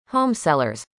Home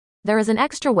sellers. There is an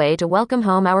extra way to welcome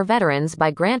home our veterans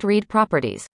by Grant Reed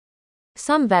Properties.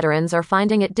 Some veterans are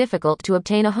finding it difficult to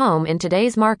obtain a home in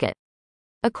today's market.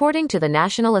 According to the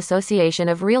National Association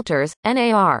of Realtors,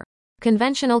 NAR,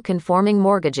 conventional conforming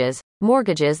mortgages,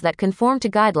 mortgages that conform to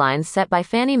guidelines set by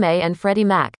Fannie Mae and Freddie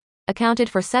Mac, accounted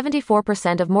for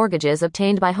 74% of mortgages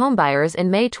obtained by homebuyers in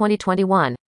May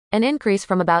 2021, an increase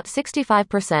from about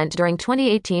 65% during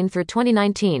 2018 through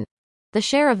 2019. The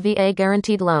share of VA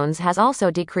guaranteed loans has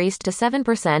also decreased to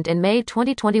 7% in May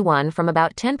 2021 from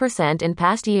about 10% in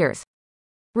past years.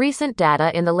 Recent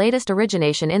data in the latest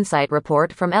Origination Insight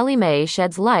report from Ellie Mae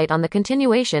sheds light on the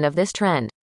continuation of this trend.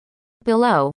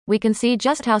 Below, we can see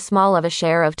just how small of a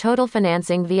share of total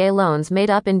financing VA loans made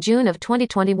up in June of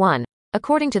 2021,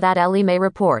 according to that Ellie Mae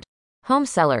report. Home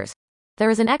sellers. There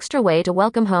is an extra way to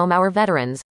welcome home our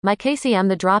veterans. My KCM.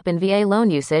 The drop in VA loan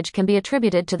usage can be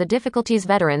attributed to the difficulties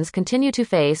veterans continue to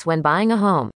face when buying a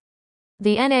home.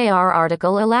 The NAR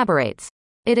article elaborates.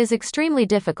 It is extremely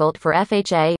difficult for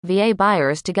FHA, VA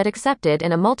buyers to get accepted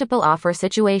in a multiple offer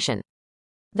situation.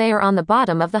 They are on the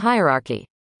bottom of the hierarchy.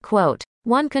 Quote,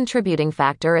 one contributing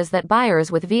factor is that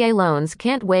buyers with VA loans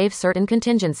can't waive certain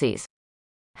contingencies.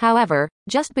 However,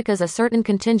 just because a certain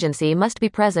contingency must be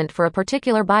present for a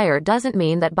particular buyer doesn't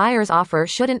mean that buyer's offer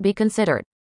shouldn't be considered.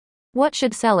 What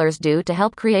should sellers do to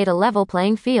help create a level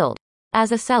playing field?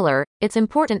 As a seller, it's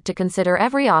important to consider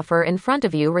every offer in front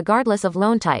of you regardless of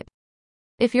loan type.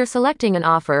 If you're selecting an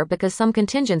offer because some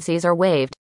contingencies are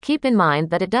waived, keep in mind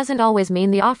that it doesn't always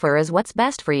mean the offer is what's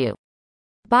best for you.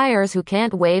 Buyers who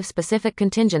can't waive specific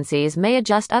contingencies may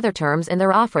adjust other terms in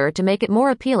their offer to make it more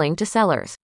appealing to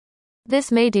sellers.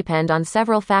 This may depend on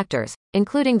several factors,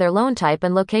 including their loan type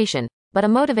and location, but a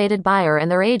motivated buyer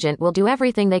and their agent will do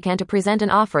everything they can to present an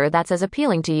offer that's as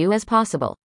appealing to you as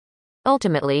possible.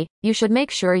 Ultimately, you should make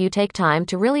sure you take time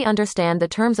to really understand the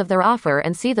terms of their offer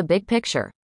and see the big picture.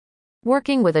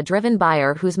 Working with a driven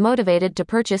buyer who's motivated to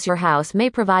purchase your house may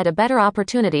provide a better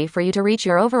opportunity for you to reach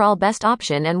your overall best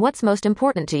option and what's most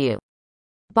important to you.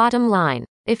 Bottom line,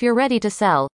 if you're ready to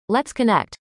sell, let's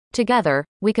connect. Together,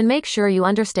 we can make sure you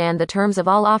understand the terms of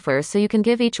all offers so you can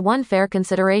give each one fair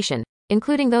consideration,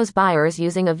 including those buyers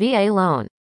using a VA loan.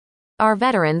 Our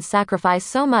veterans sacrifice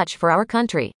so much for our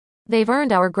country. They've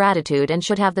earned our gratitude and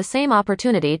should have the same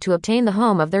opportunity to obtain the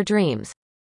home of their dreams.